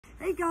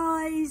Hey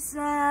guys,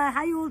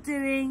 how you all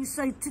doing?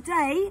 So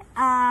today,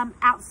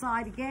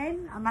 outside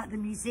again, I'm at the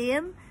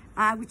museum,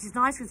 which is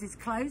nice because it's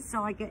closed,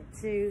 so I get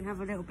to have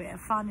a little bit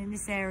of fun in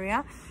this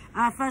area.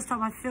 First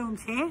time I've filmed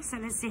here, so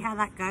let's see how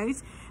that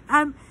goes.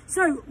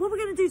 So what we're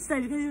going to do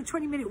today, we're going to do a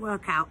 20-minute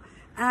workout.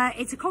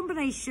 It's a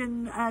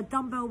combination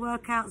dumbbell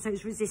workout, so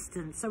it's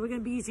resistance. So we're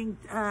going to be using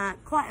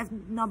quite a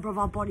number of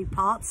our body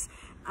parts,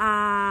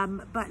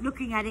 but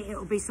looking at it,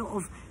 it'll be sort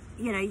of,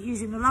 you know,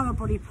 using the lower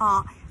body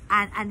part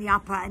and the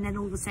upper, and then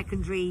all the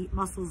secondary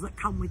muscles that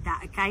come with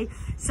that, okay?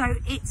 So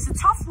it's a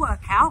tough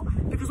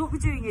workout because what we're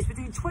doing is we're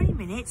doing 20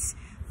 minutes,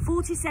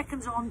 40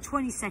 seconds on,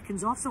 20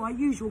 seconds off, so our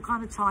usual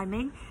kind of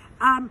timing.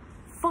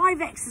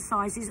 5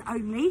 exercises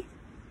only,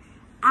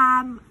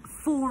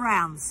 4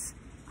 rounds,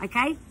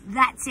 okay?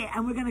 That's it,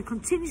 and we're gonna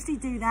continuously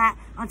do that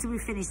until we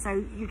finish.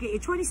 So you get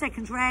your 20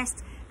 seconds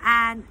rest,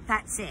 and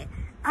that's it.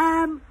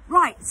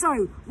 Right,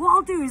 so what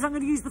I'll do is I'm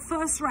going to use the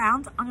first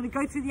round. I'm going to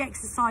go through the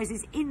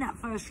exercises in that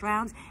first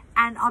round,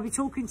 and I'll be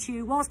talking to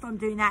you whilst I'm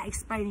doing that,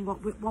 explaining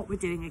what we're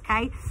doing,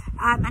 okay?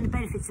 And the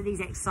benefits of these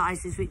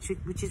exercises,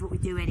 which is what we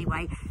do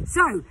anyway.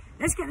 So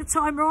let's get the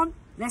timer on.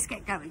 Let's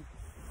get going.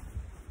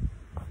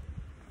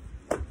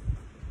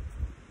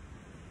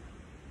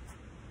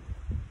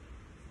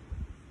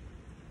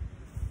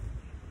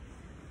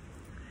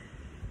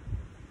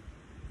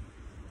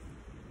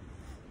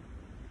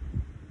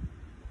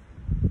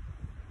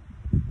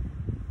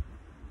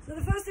 So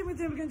the first thing we're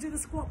doing, we're going to do the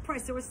squat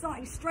press. So we're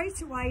starting straight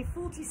away,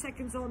 40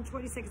 seconds on,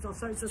 20 seconds off.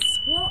 So it's a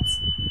squat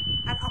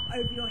and up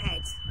over your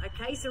head.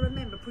 Okay, so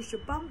remember, push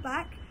your bum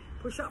back,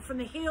 push up from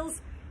the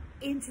heels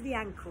into the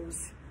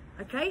ankles.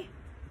 Okay,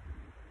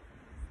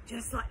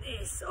 just like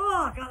this.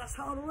 Oh God, that's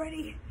hard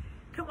already.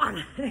 Come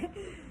on.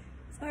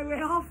 So we're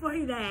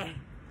halfway there.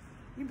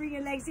 You can bring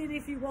your legs in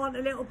if you want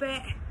a little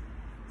bit.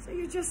 So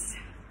you just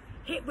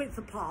hip width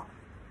apart.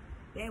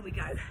 There we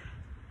go.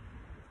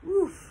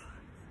 Woof.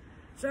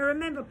 So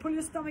remember, pull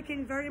your stomach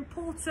in, very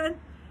important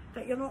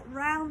that you're not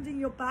rounding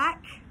your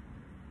back.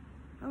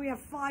 And we have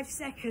 5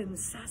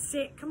 seconds, that's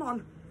it, come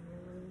on.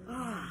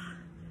 Ah,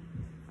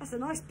 that's a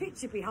nice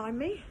picture behind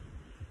me.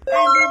 And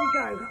there we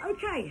go,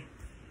 okay.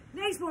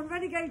 Next one,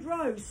 Renegade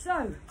Rows.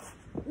 So,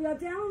 we are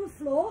down on the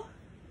floor,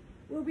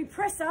 we'll be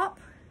press up,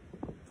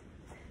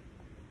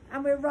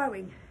 and we're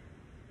rowing.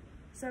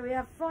 So we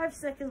have 5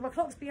 seconds, my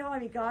clock's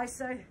behind me guys,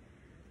 so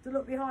to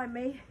look behind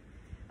me.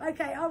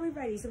 Okay, are we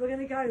ready? So we're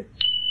gonna go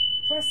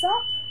press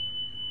up,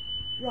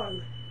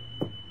 row,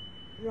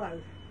 row.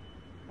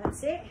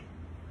 That's it.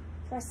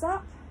 Press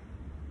up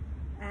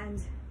and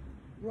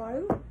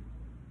row,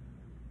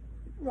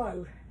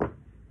 row.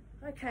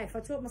 Okay, if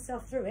I talk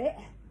myself through it,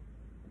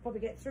 I'll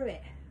probably get through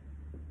it.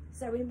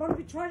 So we want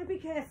to be trying to be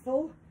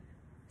careful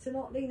to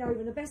not lean over.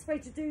 And the best way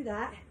to do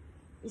that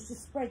is to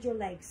spread your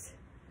legs.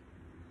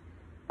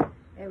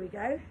 There we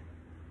go.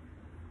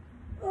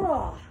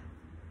 Oh,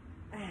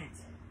 and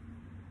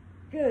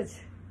good.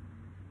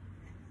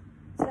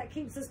 So that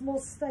keeps us more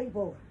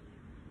stable.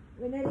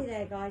 We're nearly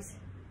there, guys.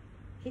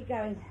 Keep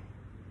going.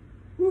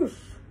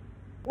 Woof.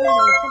 One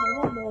more, come on,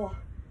 one more.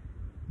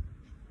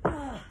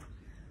 Ah.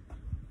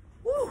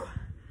 Woo.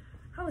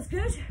 That was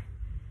good.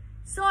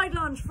 Side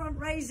lunge, front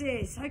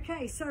raises.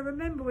 Okay, so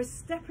remember, we're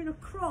stepping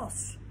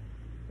across.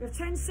 We have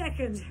 10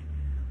 seconds.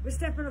 We're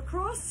stepping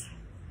across.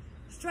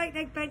 Straight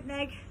leg, bent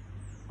leg.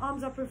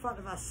 Arms up in front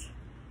of us.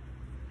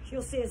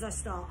 You'll see as I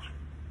start.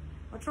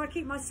 I'll try to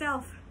keep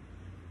myself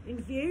in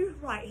view.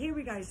 Right, here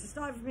we go. So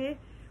start from here.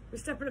 We're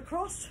stepping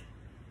across.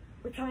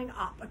 We're coming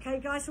up. Okay,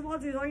 guys, so what I'll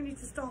do is I need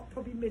to start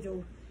probably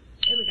middle.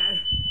 Here we go.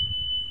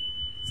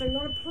 So you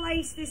want to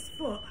place this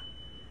foot.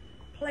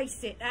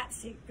 Place it.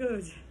 That's it.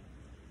 Good.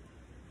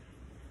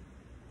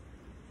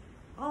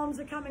 Arms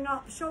are coming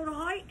up shoulder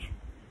height.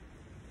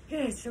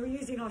 Good. So we're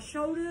using our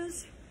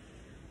shoulders,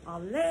 our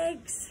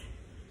legs,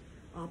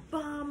 our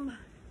bum.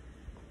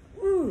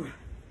 Woo.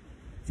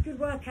 It's a good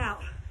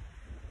workout.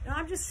 Now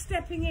I'm just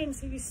stepping in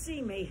so you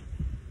see me,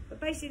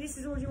 but basically this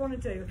is all you want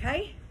to do,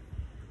 okay?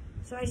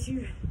 So as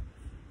you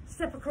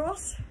step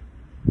across,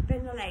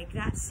 bend the leg,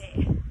 that's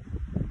it.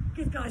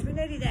 Good guys, we're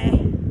nearly there.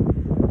 And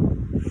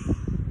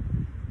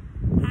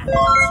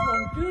last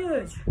one,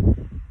 good.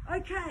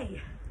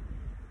 Okay,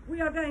 we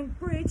are going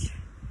bridge,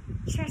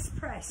 chest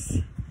press.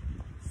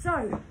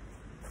 So,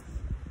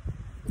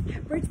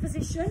 bridge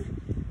position,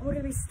 and we're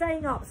going to be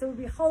staying up, so we'll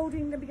be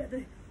holding, let me get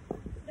the,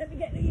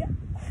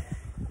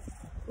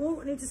 oh,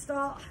 I need to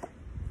start.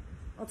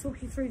 I'll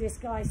talk you through this,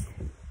 guys.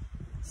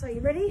 So you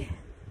ready?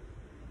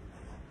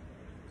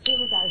 Here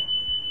we go.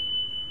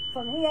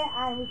 From here,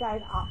 and we're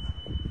going up.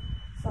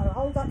 So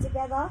hold that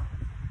together.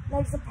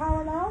 Legs are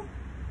parallel.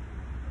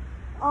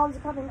 Arms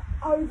are coming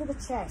over the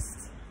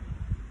chest.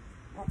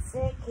 That's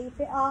it.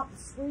 Keep it up.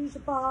 Squeeze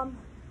your bum.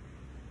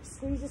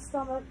 Squeeze your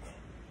stomach.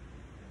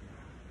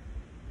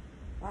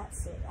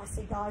 That's it. That's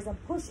it, guys.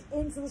 And push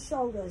into the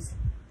shoulders.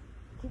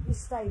 Keep you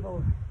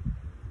stable.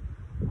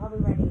 Are we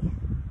ready?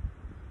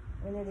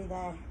 We're nearly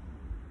there.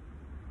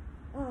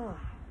 Oh.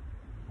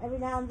 Every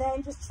now and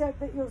then, just check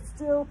that you're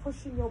still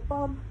pushing your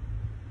bum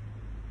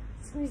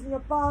Squeezing your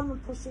bum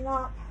and pushing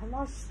up, a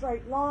nice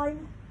straight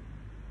line.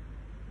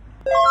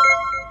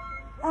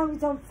 And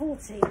we've done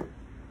 40. Oh,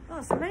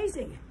 that's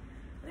amazing.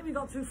 I think we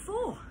got through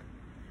 4.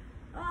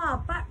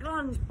 Back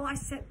lunge,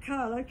 bicep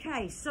curl.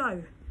 Okay,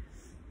 so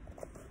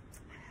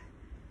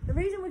the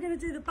reason we're going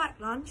to do the back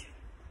lunge,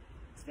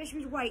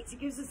 especially with weights, it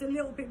gives us a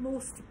little bit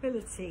more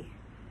stability.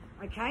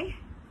 Okay,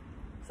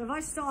 so if I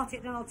start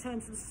it, then I'll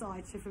turn to the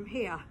side. So from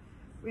here,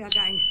 we are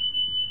going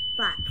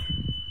back.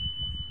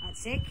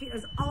 That's it. Keep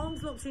those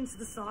arms locked into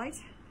the side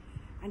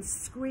and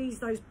squeeze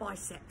those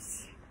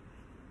biceps.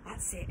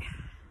 That's it.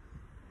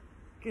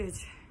 Good.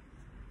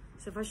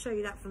 So if I show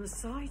you that from the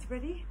side,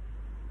 ready?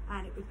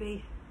 And it would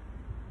be,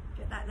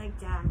 get that leg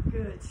down.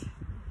 Good.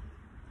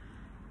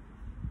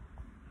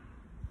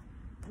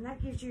 And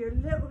that gives you a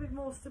little bit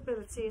more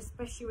stability,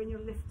 especially when you're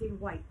lifting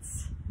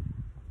weights.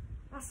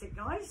 That's it,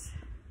 guys.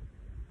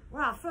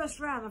 Wow, first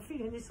round, I'm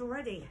feeling this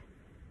already.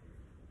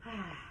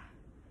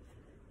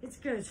 It's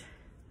good.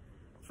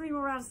 3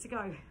 more rounds to go.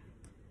 And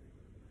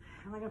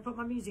I'm going to put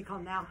my music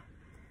on now.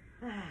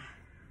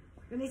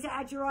 You need to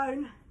add your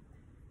own.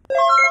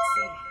 That's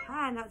it.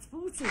 And that's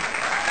 40. So, let's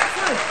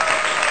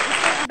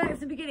start back from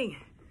the beginning.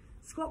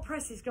 Squat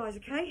presses, guys,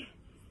 okay?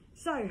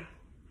 So,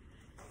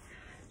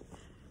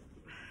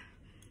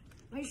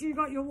 make sure you've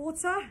got your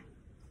water.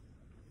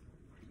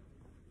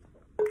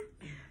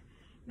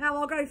 Now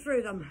I'll go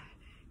through them.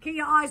 Keep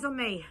your eyes on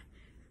me.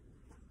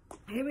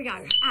 Here we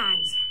go.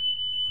 And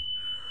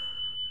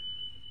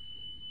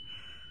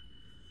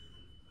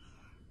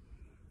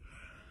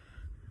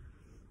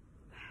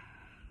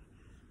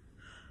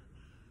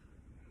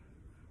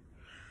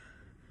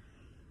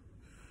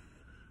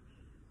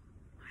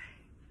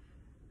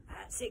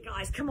that's it,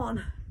 guys. Come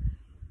on.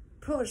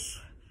 Push.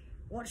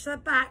 Watch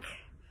that back.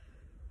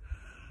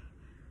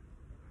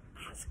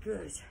 That's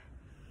good.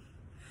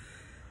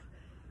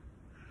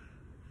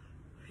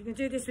 You can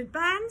do this with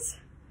bands,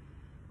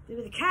 do it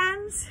with the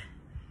cans,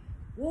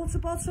 water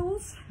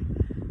bottles,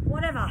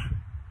 whatever.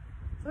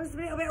 So it's a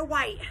little bit of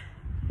weight.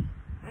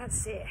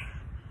 That's it.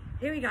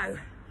 Here we go.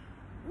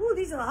 Ooh,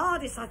 these are the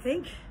hardest, I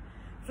think,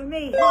 for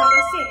me.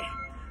 Right, that's it.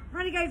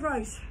 Renegade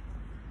rows.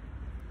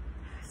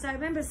 So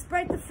remember,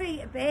 spread the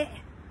feet a bit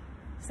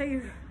so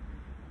you're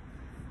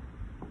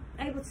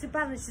able to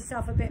balance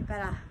yourself a bit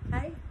better,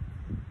 okay?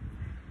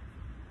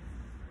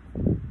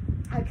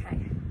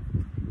 Okay.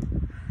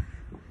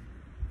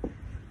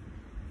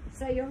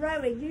 So you're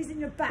rowing using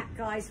your back,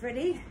 guys.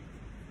 Ready?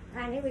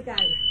 And here we go.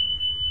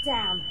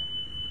 Down.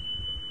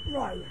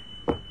 Row.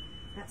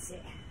 That's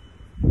it.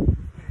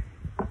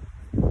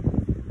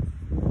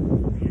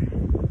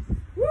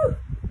 Woo!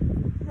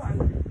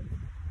 Row.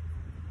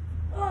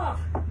 Oh!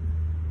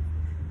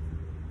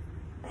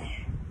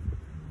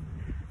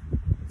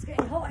 It's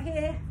getting hot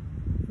here.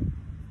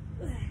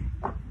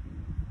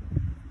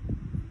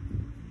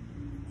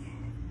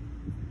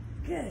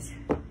 Good.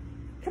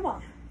 Come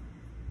on.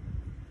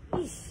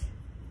 Eesh.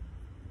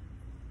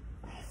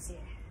 That's it.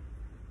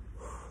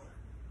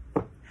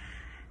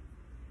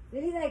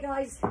 Nearly there,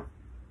 guys.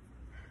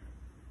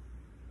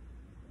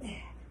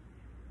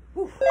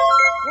 Woo.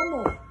 One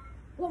more.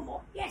 One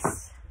more.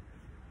 Yes.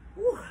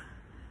 Woo.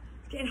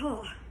 It's getting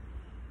hot.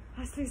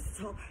 Let's lose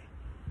the top.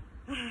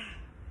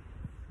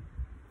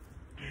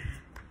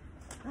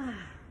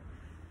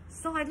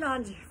 Side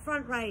lunge,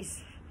 front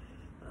raise.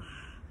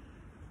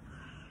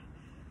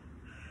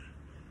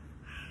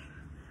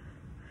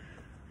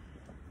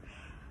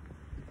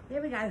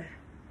 Here we go.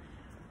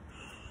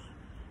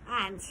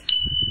 And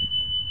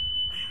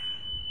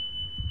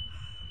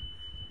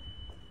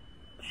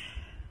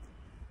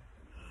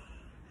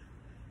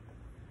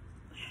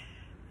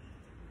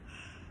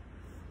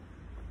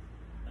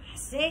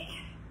that's it.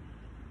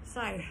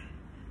 So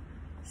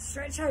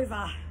stretch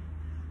over.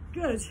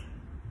 Good.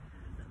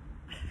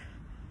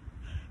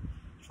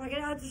 Try to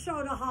get out to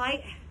shoulder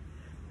height.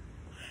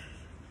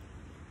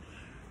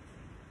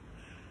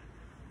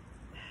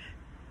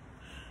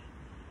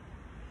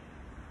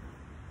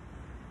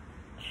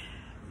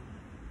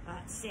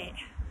 That's it.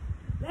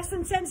 Less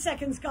than 10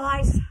 seconds,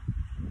 guys.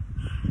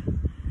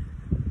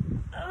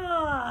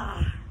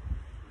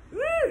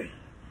 Woo!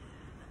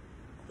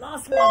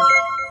 Last one.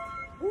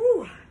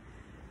 Woo!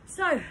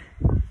 So,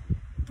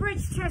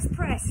 bridge chest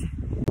press.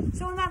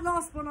 So on that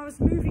last one, I was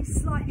moving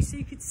slightly so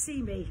you could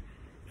see me.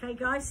 Okay,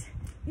 guys?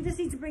 You just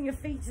need to bring your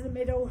feet to the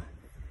middle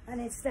and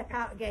then step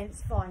out again.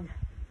 It's fine.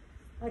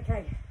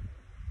 Okay.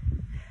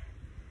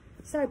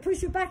 So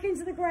push your back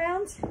into the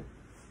ground.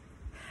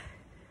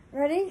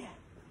 Ready?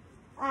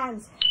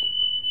 And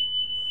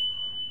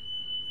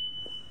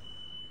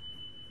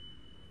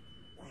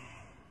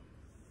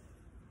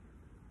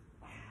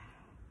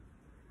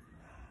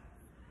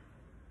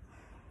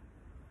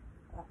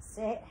that's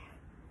it.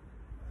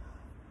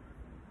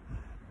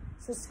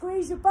 So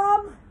squeeze your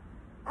bum,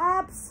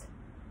 abs,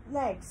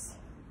 legs,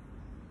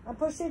 and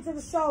push into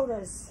the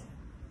shoulders.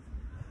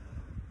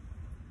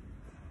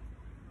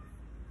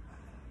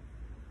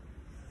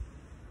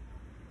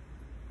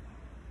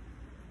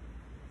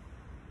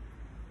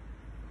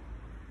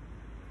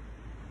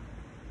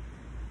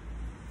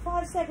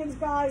 seconds,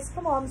 guys.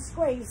 Come on,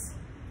 squeeze.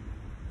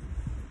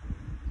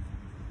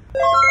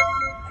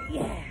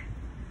 Yeah.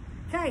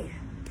 Okay.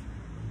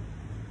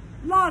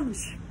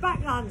 Lunge,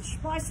 back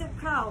lunge, bicep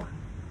curl.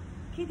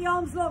 Keep the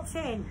arms locked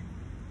in.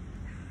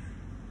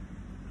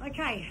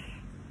 Okay.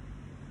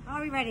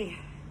 Are we ready?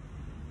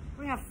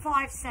 We have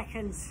 5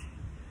 seconds.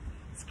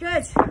 It's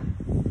good.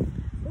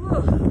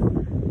 Ooh.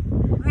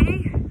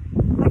 Ready?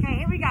 Okay,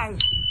 here we go.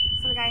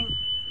 So we're going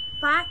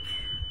back,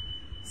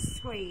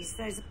 squeeze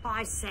those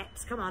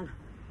biceps. Come on.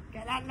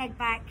 Get that leg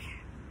back.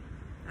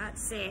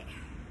 That's it.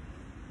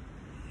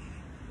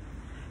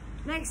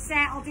 Next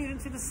set, I'll do them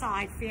to the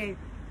side for you.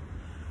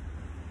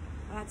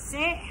 That's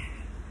it.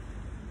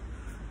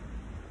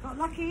 Got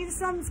lucky, the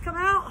sun's come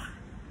out.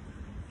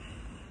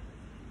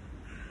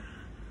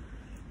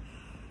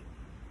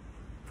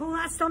 Pull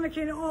that stomach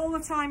in all the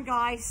time,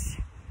 guys.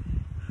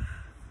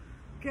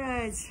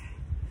 Good.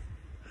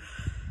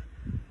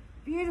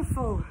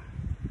 Beautiful.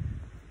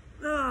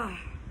 Ugh.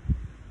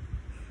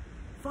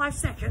 5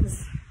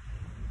 seconds.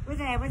 We're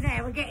there,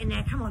 we're getting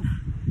there, come on.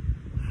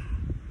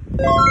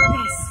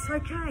 Yes,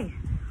 okay.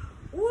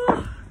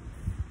 Ooh.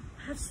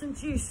 Have some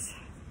juice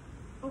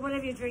or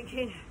whatever you're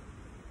drinking.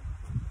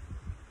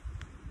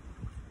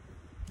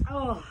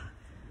 Oh.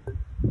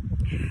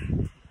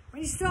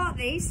 When you start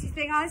these, you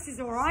think, oh, this is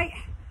all right.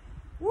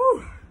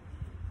 Woo.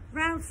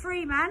 Round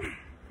 3, man.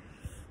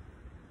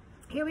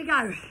 Here we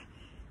go.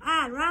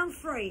 And round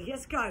 3,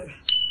 let's go.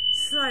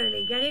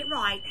 Slowly, get it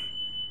right.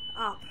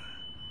 Up.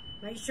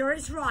 Make sure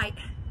it's right.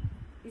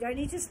 You don't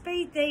need to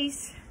speed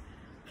these,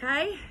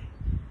 okay?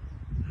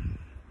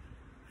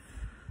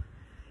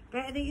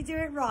 Better that you do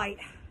it right.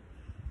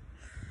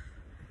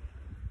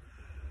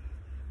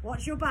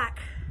 Watch your back.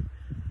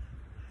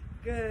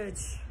 Good.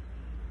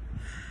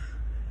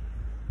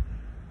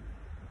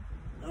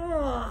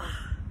 Oh,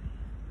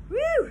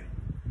 woo!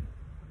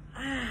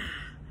 I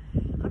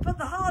put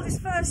the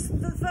hardest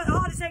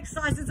hardest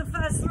exercise as the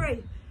first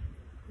 3.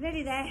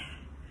 Nearly there.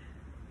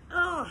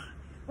 Oh,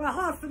 well,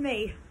 hard for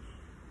me.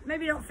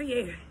 Maybe not for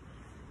you.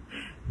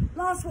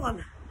 Last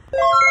one.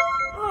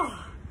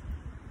 Oh.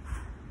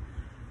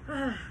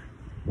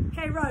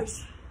 Okay,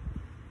 rows.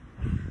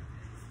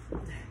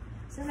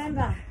 So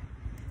remember,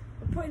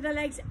 we're putting the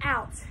legs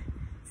out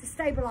to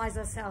stabilize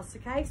ourselves,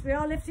 okay? So we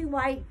are lifting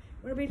weight,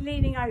 we're gonna be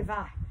leaning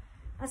over.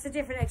 That's a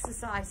different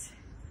exercise.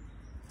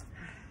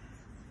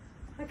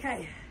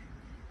 Okay,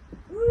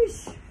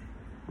 whoosh.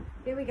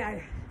 Here we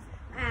go.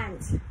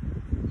 And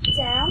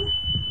down,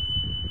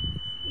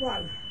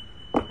 row.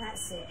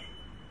 That's it.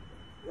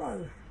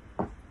 Row.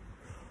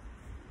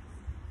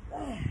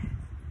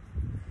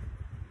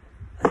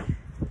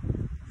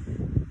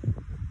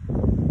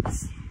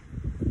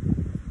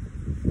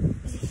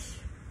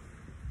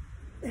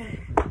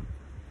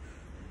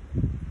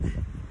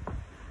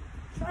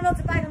 Try not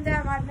to bang them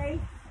down like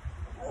me.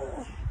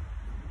 We're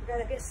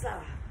going a bit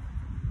slower.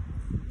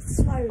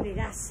 Slowly,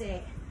 that's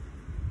it.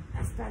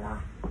 That's better.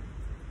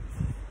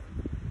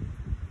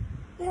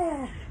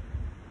 Yeah.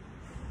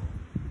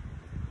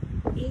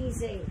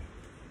 Easy.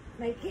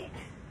 Make it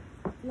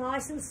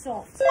nice and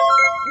soft.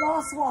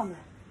 Last one.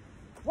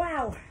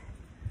 Wow.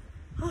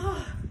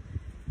 Oh.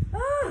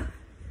 Oh.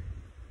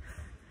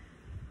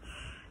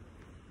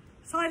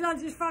 Side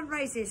lunges, front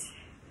raises.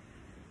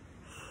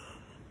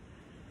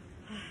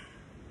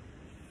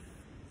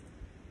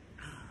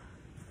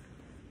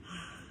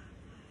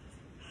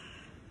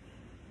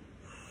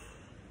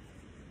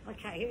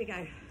 Okay, here we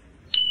go.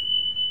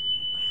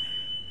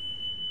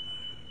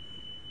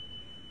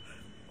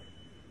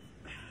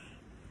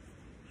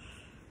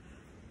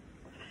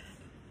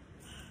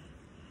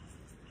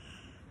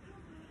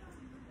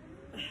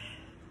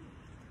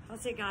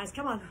 That's it, guys.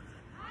 Come on.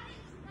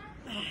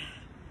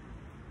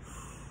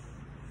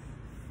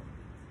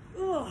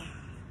 Oh.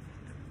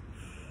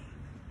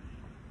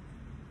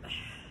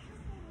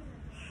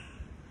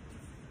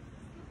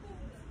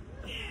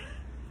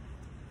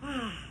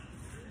 Ah.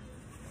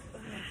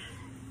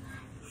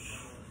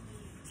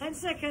 10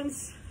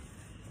 seconds.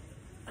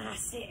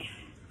 That's it.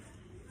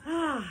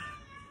 Ah.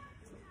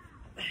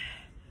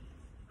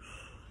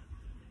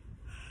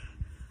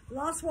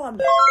 Last one.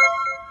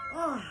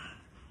 Oh.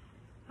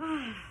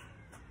 Ah.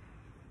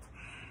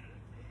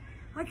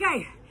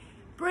 Okay,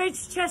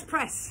 bridge chest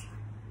press.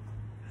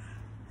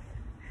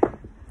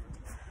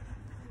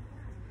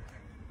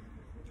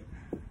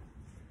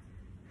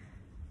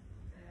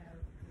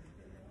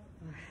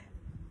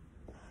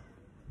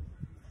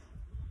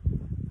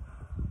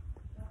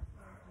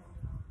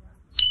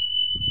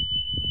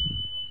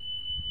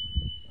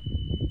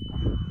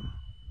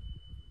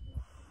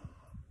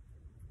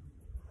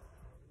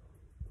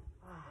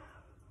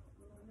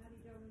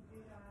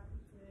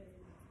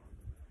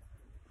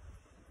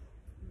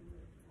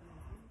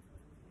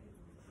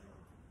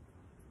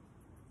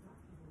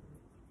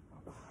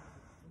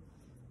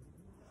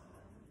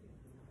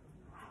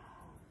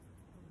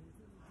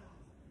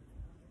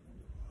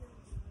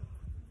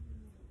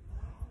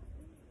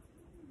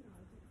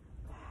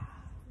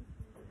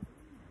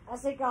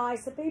 That's it,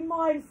 guys. So be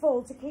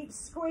mindful to keep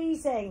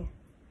squeezing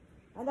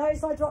I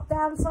notice I drop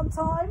down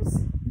sometimes.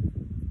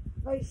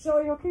 Make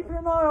sure you're keeping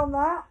an eye on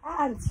that.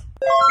 And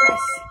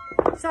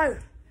yes. So,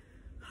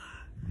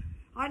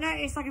 I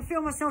notice I can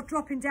feel myself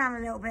dropping down a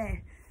little bit.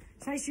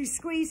 So you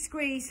squeeze,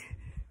 squeeze,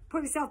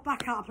 pull yourself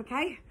back up,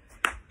 okay?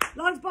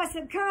 Lunge,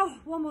 bicep curl,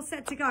 one more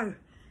set to go.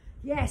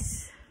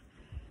 Yes.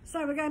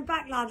 So we're going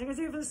back lunge. I'm going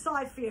to do it from the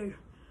side for you.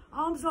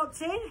 Arms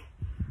locked in.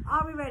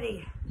 Are we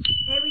ready?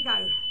 Here we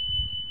go.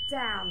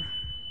 Down.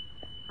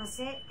 That's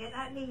it. Get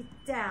that knee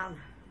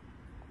down.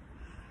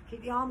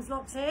 Keep the arms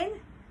locked in.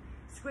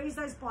 Squeeze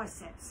those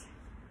biceps.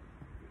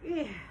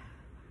 Yeah.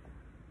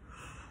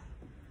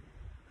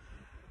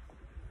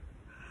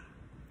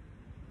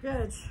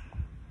 Good.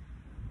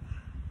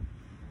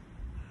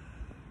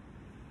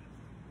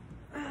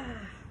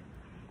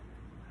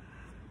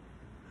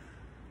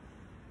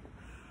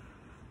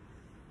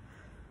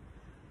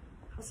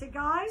 That's it,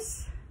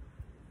 guys.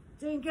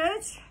 Doing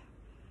good.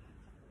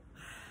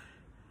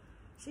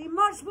 See,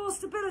 much more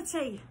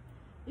stability.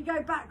 You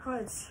go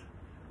backwards.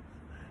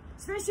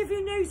 Especially if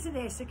you're new to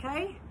this,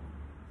 okay?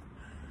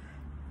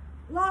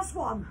 Last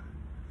one.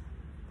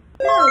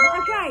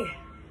 Good, okay.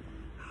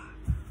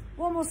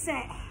 One more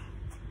set.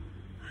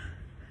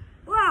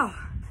 Wow.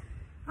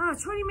 Oh,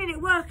 20-minute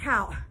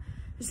workout.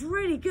 It's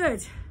really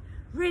good.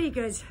 Really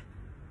good.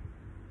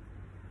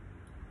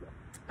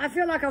 I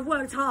feel like I've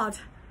worked hard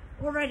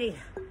already.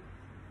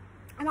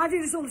 And I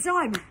do this all the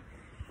time.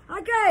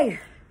 Okay.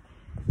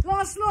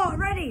 Last lot,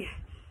 ready?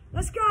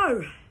 Let's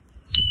go.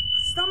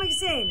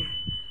 Stomachs in.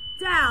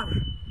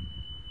 Down.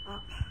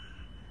 Up.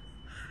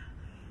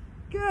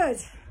 Good.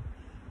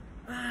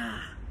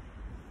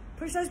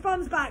 Push those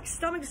bums back.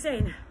 Stomachs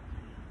in.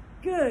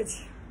 Good.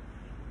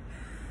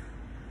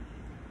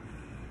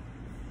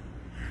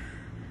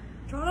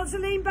 Try not to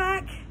lean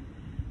back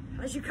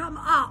as you come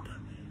up.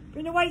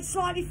 Bring the weight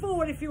slightly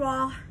forward if you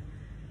are.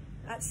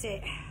 That's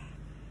it.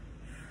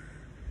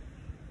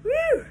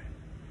 Woo!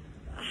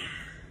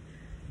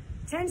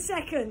 10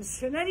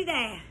 seconds. You're nearly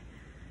there.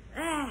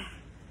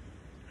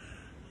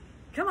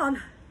 Come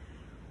on.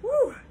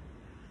 Woo!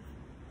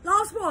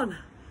 Last one.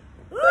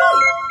 Woo!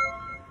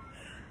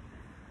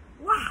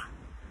 Wow.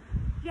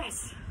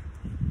 Yes.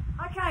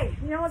 Okay,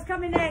 you know what's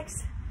coming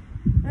next?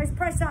 Those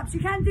press-ups.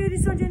 You can do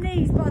this on your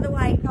knees, by the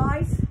way,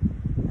 guys,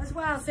 as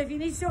well. So if you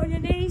need to do it on your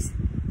knees,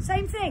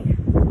 same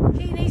thing.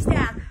 Keep your knees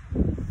down.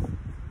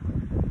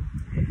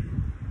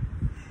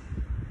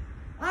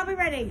 Are we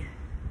ready?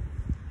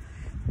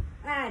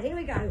 And here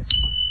we go.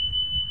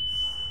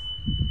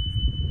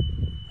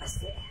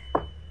 That's it.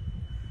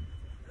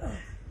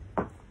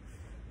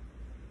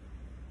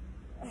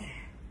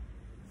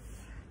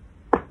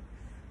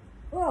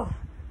 Oh,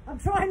 I'm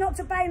trying not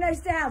to bang those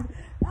down.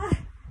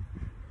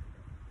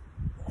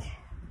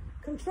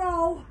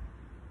 Control,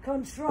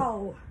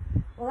 control.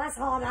 Well, that's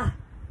harder.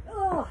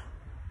 Oh.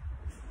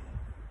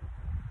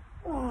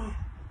 Oh.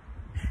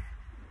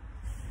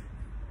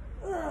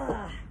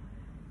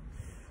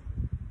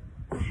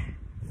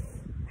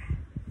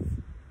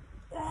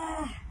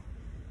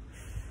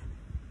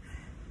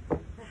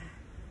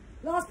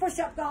 Last push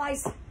up,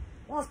 guys.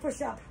 Last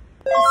push up.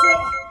 That's it.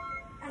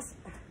 That's it.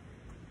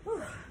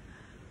 Oh.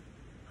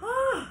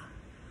 Oh.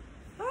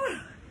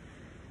 Oh.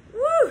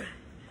 Woo.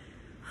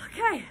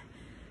 Okay.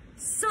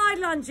 Side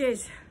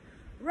lunges,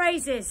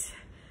 raises.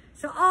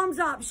 So arms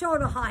up,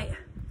 shoulder height.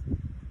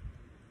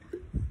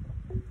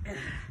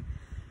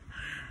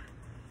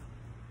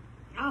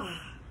 Oh.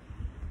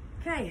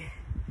 Okay.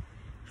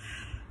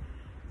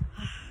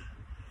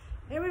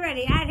 Here we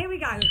ready, and here we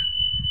go.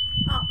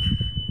 Up.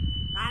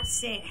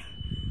 That's it.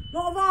 A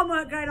lot of arm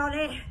work going on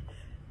here.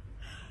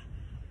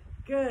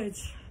 Good.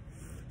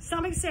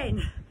 Stomach's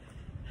in.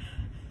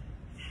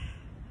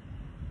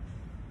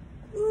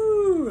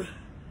 Ooh.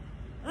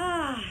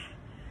 Ah.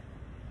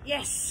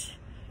 Yes.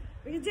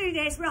 We can do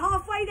this. We're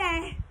halfway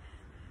there.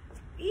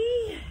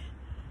 Eee.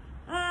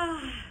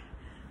 Ah.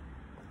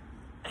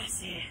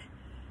 That's it.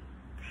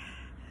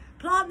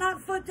 Plant that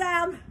foot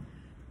down.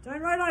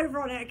 Don't roll over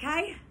on it,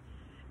 okay?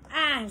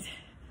 And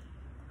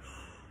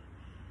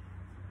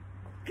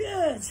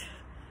good.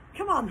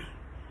 Come on.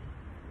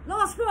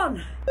 Last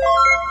one.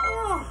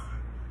 Oh,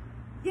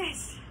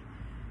 yes.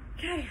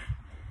 Okay.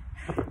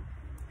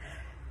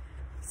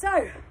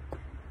 So,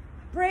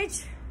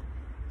 bridge,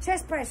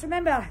 chest press.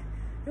 Remember,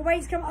 the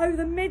weights come over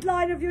the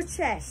midline of your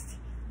chest.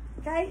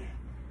 Okay?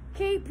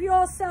 Keep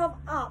yourself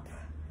up.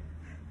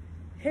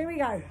 Here we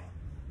go.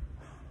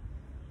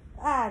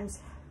 And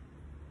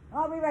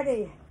are we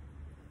ready?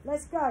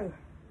 Let's go.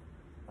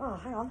 Oh,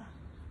 hang on.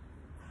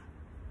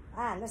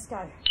 And let's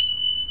go.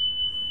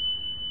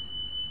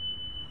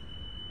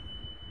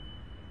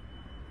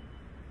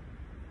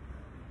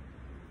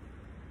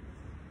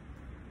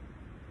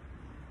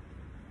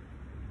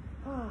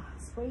 Oh,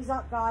 squeeze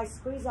up, guys.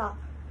 Squeeze up.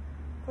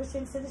 Push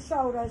into the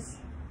shoulders.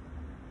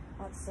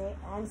 That's it.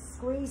 And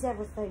squeeze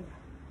everything.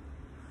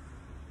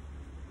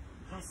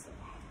 That's it.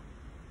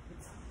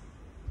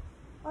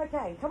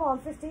 Okay, come on.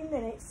 15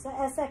 minutes.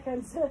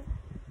 Seconds.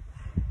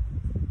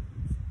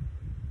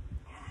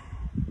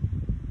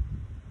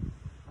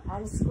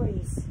 And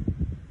squeeze.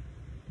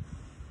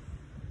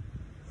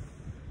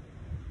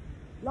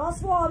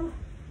 Last one.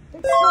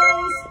 Big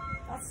squeeze.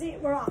 That's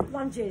it, we're up.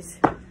 Lunges.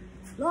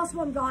 Last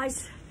one,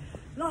 guys.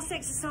 Last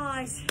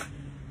exercise.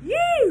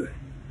 You!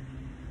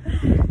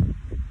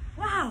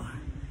 Wow.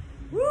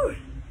 Woo!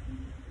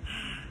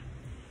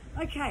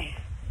 Okay,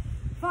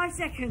 5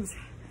 seconds.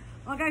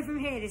 I'll go from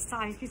here this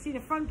time. You can see the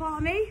front part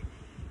of me,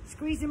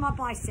 squeezing my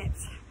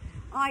biceps.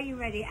 Are you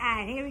ready?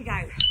 And here we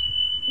go.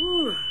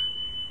 Woo.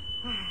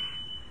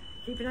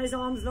 Keeping those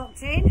arms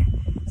locked in,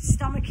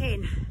 stomach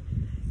in.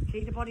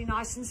 Keep the body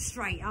nice and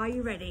straight. Are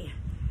you ready?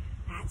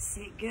 That's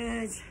it,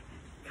 good.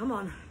 Come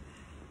on.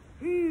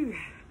 Woo.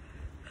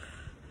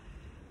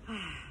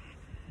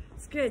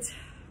 It's good.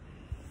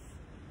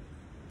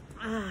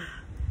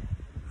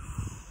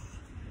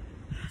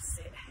 That's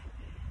it.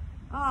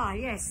 Ah,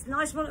 yes,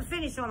 nice one to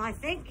finish on, I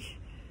think.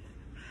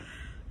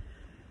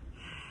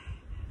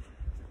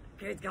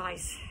 Good,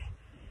 guys.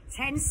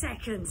 10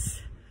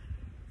 seconds.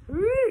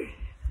 Woo.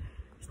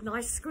 It's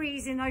nice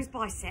squeeze in those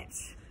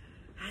biceps.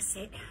 That's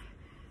it.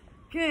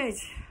 Good.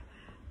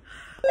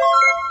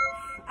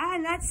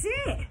 And that's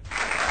it.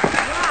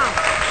 Wow.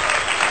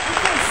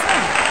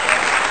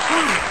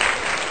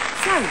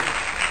 Okay,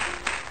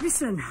 so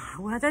listen,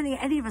 well, I don't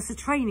think any of us are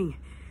training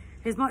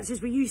as much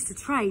as we used to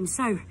train.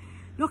 So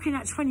looking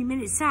at 20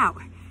 minutes out,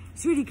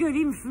 it's really good.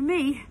 Even for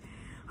me,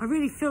 I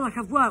really feel like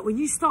I've worked. When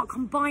you start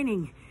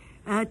combining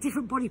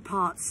different body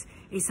parts,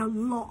 it's a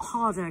lot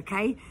harder,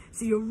 okay?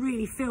 So you'll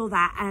really feel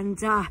that. And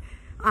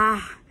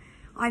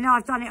I know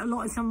I've done it a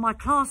lot in some of my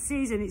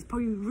classes, and it's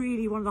probably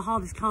really one of the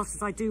hardest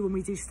classes I do when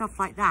we do stuff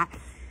like that.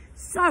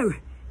 So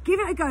give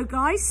it a go,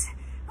 guys.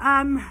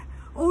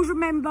 Always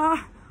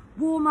remember,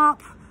 warm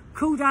up,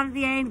 cool down at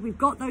the end. We've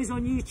got those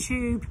on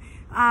YouTube,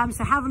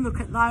 so have a look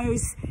at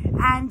those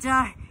and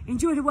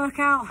enjoy the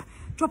workout.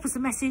 Drop us a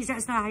message, let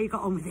us know how you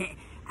got on with it.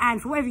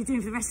 And for whatever you're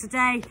doing for the rest of the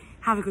day,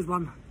 have a good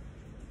one.